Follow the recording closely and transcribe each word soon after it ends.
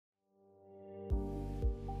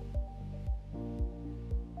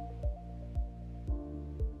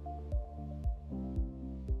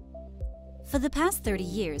For the past 30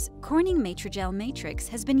 years, Corning Matrigel Matrix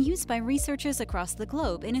has been used by researchers across the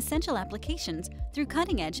globe in essential applications through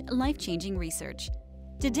cutting-edge, life-changing research.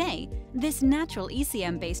 Today, this natural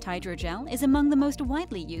ECM-based hydrogel is among the most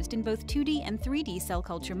widely used in both 2D and 3D cell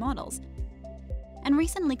culture models, and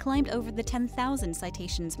recently climbed over the 10,000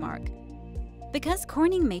 citations mark. Because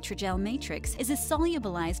Corning Matrigel Matrix is a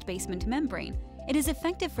solubilized basement membrane, it is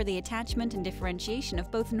effective for the attachment and differentiation of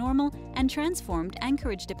both normal and transformed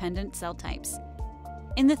anchorage-dependent cell types.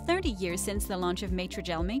 In the 30 years since the launch of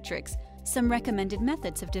Matrigel Matrix, some recommended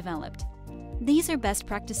methods have developed. These are best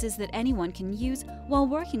practices that anyone can use while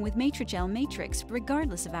working with Matrigel Matrix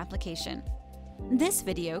regardless of application. This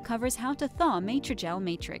video covers how to thaw Matrigel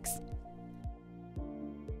Matrix.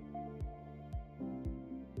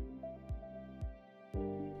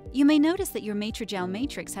 You may notice that your Matrigel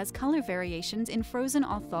Matrix has color variations in frozen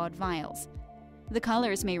or thawed vials. The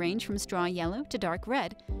colors may range from straw yellow to dark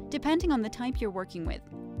red, depending on the type you're working with.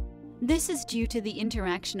 This is due to the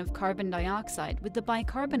interaction of carbon dioxide with the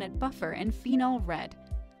bicarbonate buffer and phenol red.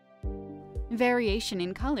 Variation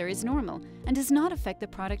in color is normal and does not affect the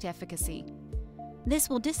product efficacy. This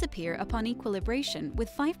will disappear upon equilibration with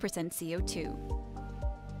 5% CO2.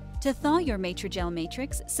 To thaw your Matrigel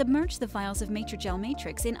Matrix, submerge the vials of Matrigel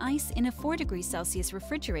Matrix in ice in a 4°C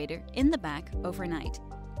refrigerator in the back overnight.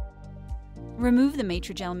 Remove the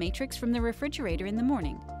Matrigel Matrix from the refrigerator in the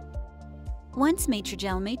morning. Once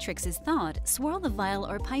Matrigel Matrix is thawed, swirl the vial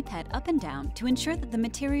or pipette up and down to ensure that the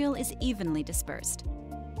material is evenly dispersed.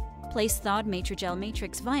 Place thawed Matrigel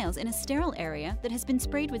Matrix vials in a sterile area that has been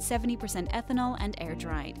sprayed with 70% ethanol and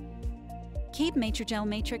air-dried. Keep Matrigel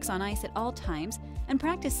Matrix on ice at all times and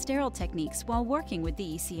practice sterile techniques while working with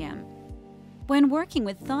the ECM. When working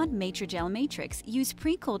with thawed Matrigel Matrix, use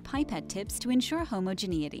pre-cooled pipette tips to ensure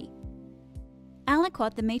homogeneity.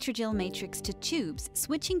 Aliquot the Matrigel Matrix to tubes,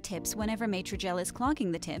 switching tips whenever Matrigel is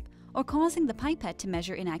clogging the tip or causing the pipette to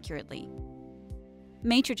measure inaccurately.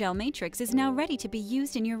 Matrigel Matrix is now ready to be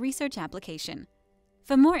used in your research application.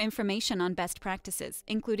 For more information on best practices,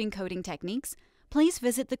 including coding techniques, please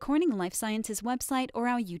visit the Corning Life Sciences website or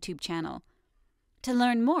our YouTube channel. To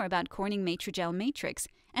learn more about Corning Matrigel Matrix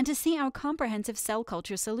and to see our comprehensive cell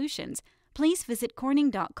culture solutions, please visit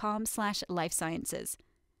corning.com/lifesciences.